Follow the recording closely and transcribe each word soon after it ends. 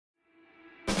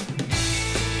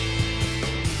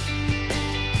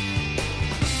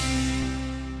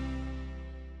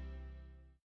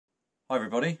Hi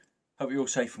everybody, hope you're all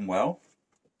safe and well.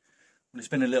 Well, it's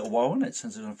been a little while, hasn't it,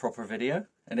 since I've done a proper video,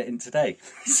 and it in today,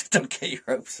 so don't get your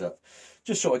hopes up.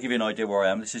 Just sort of give you an idea where I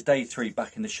am. This is day 3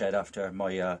 back in the shed after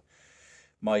my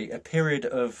my period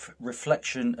of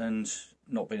reflection and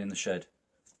not being in the shed.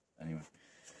 Anyway,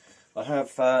 I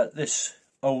have this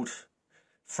old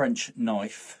French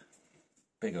knife,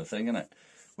 big old thing, isn't it,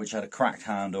 which had a cracked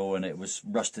handle and it was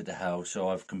rusted to hell, so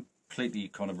I've completely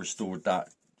kind of restored that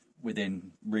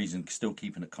within reason, still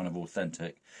keeping it kind of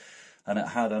authentic. And it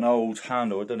had an old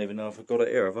handle. I don't even know if I've got it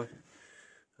here, have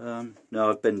I?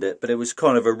 No, I've binned it, but it was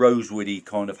kind of a rosewoody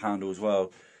kind of handle as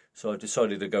well, so I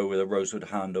decided to go with a rosewood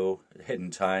handle, a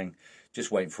hidden tang, just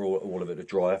waiting for all of it to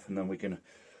dry up, and then we can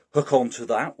hook onto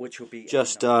that, which will be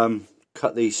just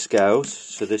cut these scales.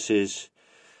 So this is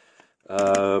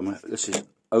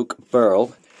oak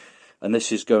burl, and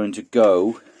this is going to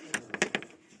go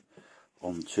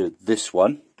onto this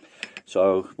one.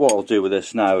 So what I'll do with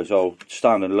this now is I'll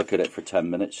stand and look at it for 10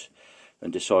 minutes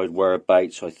and decide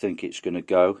whereabouts I think it's going to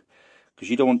go, because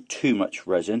you don't want too much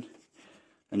resin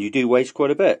and you do waste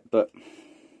quite a bit, but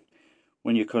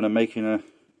when you're kind of making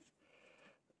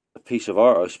a piece of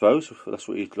art, I suppose that's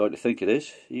what you'd like to think it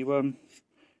is, you've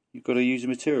got to use the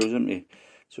materials, haven't you?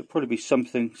 So it'll probably be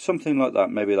something like that,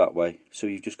 maybe that way. So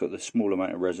you've just got the small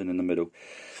amount of resin in the middle,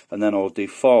 and then I'll do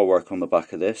file work on the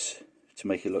back of this to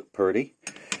make it look pretty.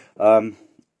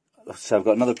 So I've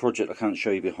got another project I can't show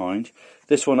you behind.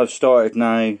 This one I've started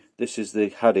now. This is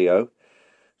the Hadio.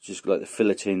 It's just like the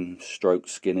filleting stroke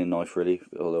skinning knife, really,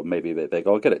 although maybe a bit big.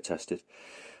 I'll get it tested.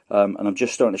 And I'm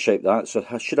just starting to shape that, so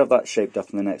I should have that shaped up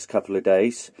in the next couple of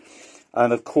days.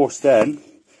 And of course then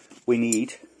we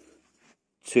need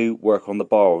to work on the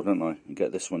barrel, don't I, and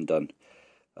get this one done.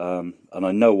 And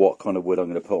I know what kind of wood I'm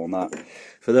going to put on that.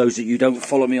 For those of you who don't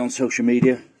follow me on social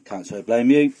media, can't say I blame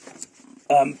you.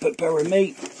 But bear with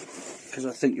me, because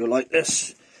I think you'll like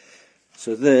this.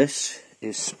 So this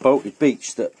is spalted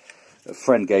beech that a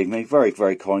friend gave me, very,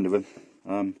 very kind of him.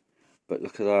 But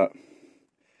look at that.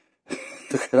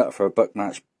 Look at that for a buck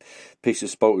match piece of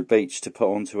spalted beech to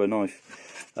put onto a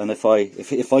knife. And if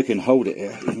I can hold it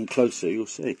here even closer, you'll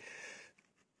see.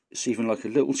 It's even like a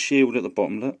little shield at the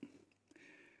bottom, look.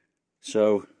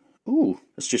 So, ooh,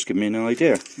 that's just given me an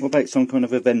idea. What about some kind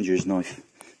of Avengers knife?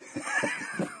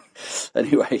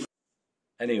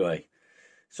 Anyway,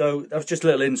 so that was just a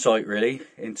little insight really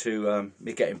into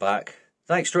me getting back.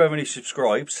 Thanks to everyone who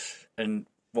subscribes and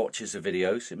watches the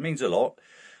videos. It means a lot,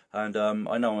 and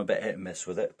I know I'm a bit hit and miss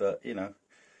with it, but you know,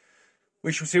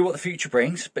 we shall see what the future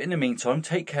brings. But in the meantime,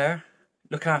 take care,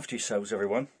 look after yourselves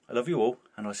everyone. I love you all,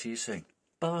 and I'll see you soon.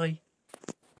 Bye.